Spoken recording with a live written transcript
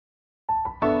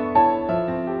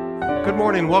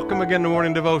morning. Welcome again to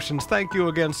Morning Devotions. Thank you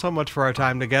again so much for our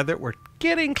time together. We're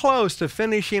getting close to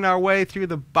finishing our way through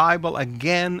the Bible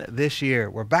again this year.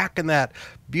 We're back in that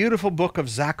beautiful book of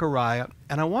Zechariah,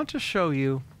 and I want to show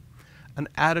you an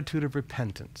attitude of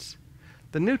repentance.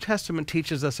 The New Testament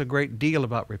teaches us a great deal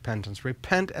about repentance.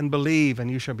 Repent and believe,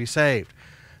 and you shall be saved.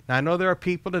 Now, I know there are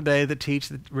people today that teach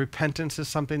that repentance is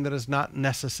something that is not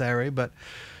necessary, but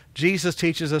Jesus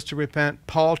teaches us to repent.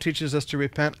 Paul teaches us to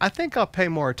repent. I think I'll pay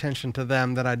more attention to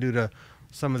them than I do to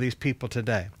some of these people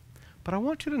today. But I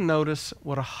want you to notice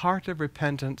what a heart of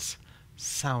repentance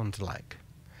sounds like.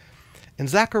 In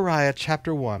Zechariah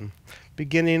chapter 1,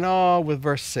 beginning with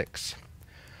verse 6,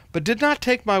 "But did not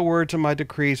take my words and my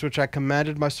decrees, which I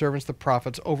commanded my servants the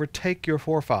prophets, overtake your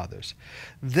forefathers.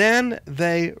 Then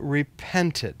they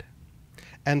repented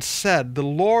and said, the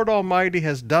Lord Almighty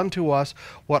has done to us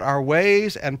what our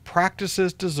ways and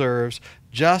practices deserves,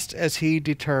 just as he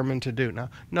determined to do."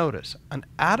 Now, notice, an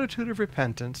attitude of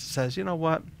repentance says, you know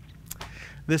what?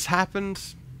 This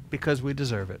happens because we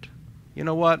deserve it. You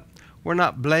know what? We're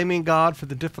not blaming God for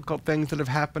the difficult things that have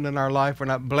happened in our life. We're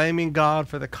not blaming God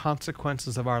for the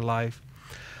consequences of our life.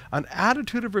 An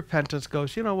attitude of repentance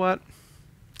goes, you know what?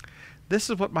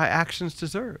 This is what my actions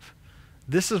deserve.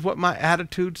 This is what my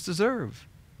attitudes deserve.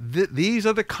 These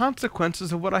are the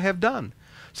consequences of what I have done.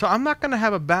 So I'm not going to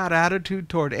have a bad attitude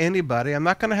toward anybody. I'm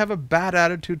not going to have a bad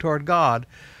attitude toward God.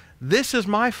 This is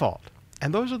my fault.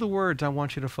 And those are the words I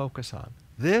want you to focus on.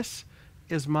 This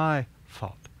is my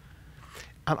fault.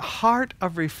 A heart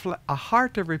of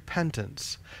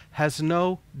repentance has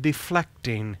no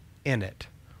deflecting in it.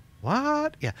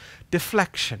 What? Yeah,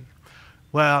 deflection.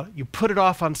 Well, you put it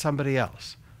off on somebody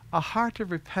else. A heart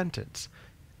of repentance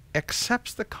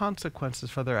accepts the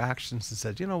consequences for their actions and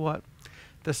says, you know what?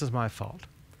 This is my fault.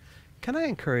 Can I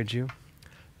encourage you?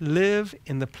 Live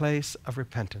in the place of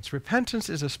repentance. Repentance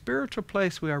is a spiritual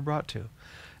place we are brought to.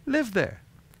 Live there.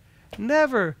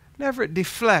 Never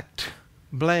deflect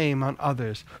blame on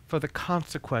others for the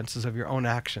consequences of your own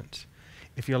actions.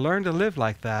 If you learn to live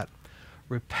like that,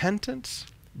 repentance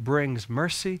brings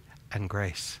mercy and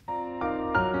grace.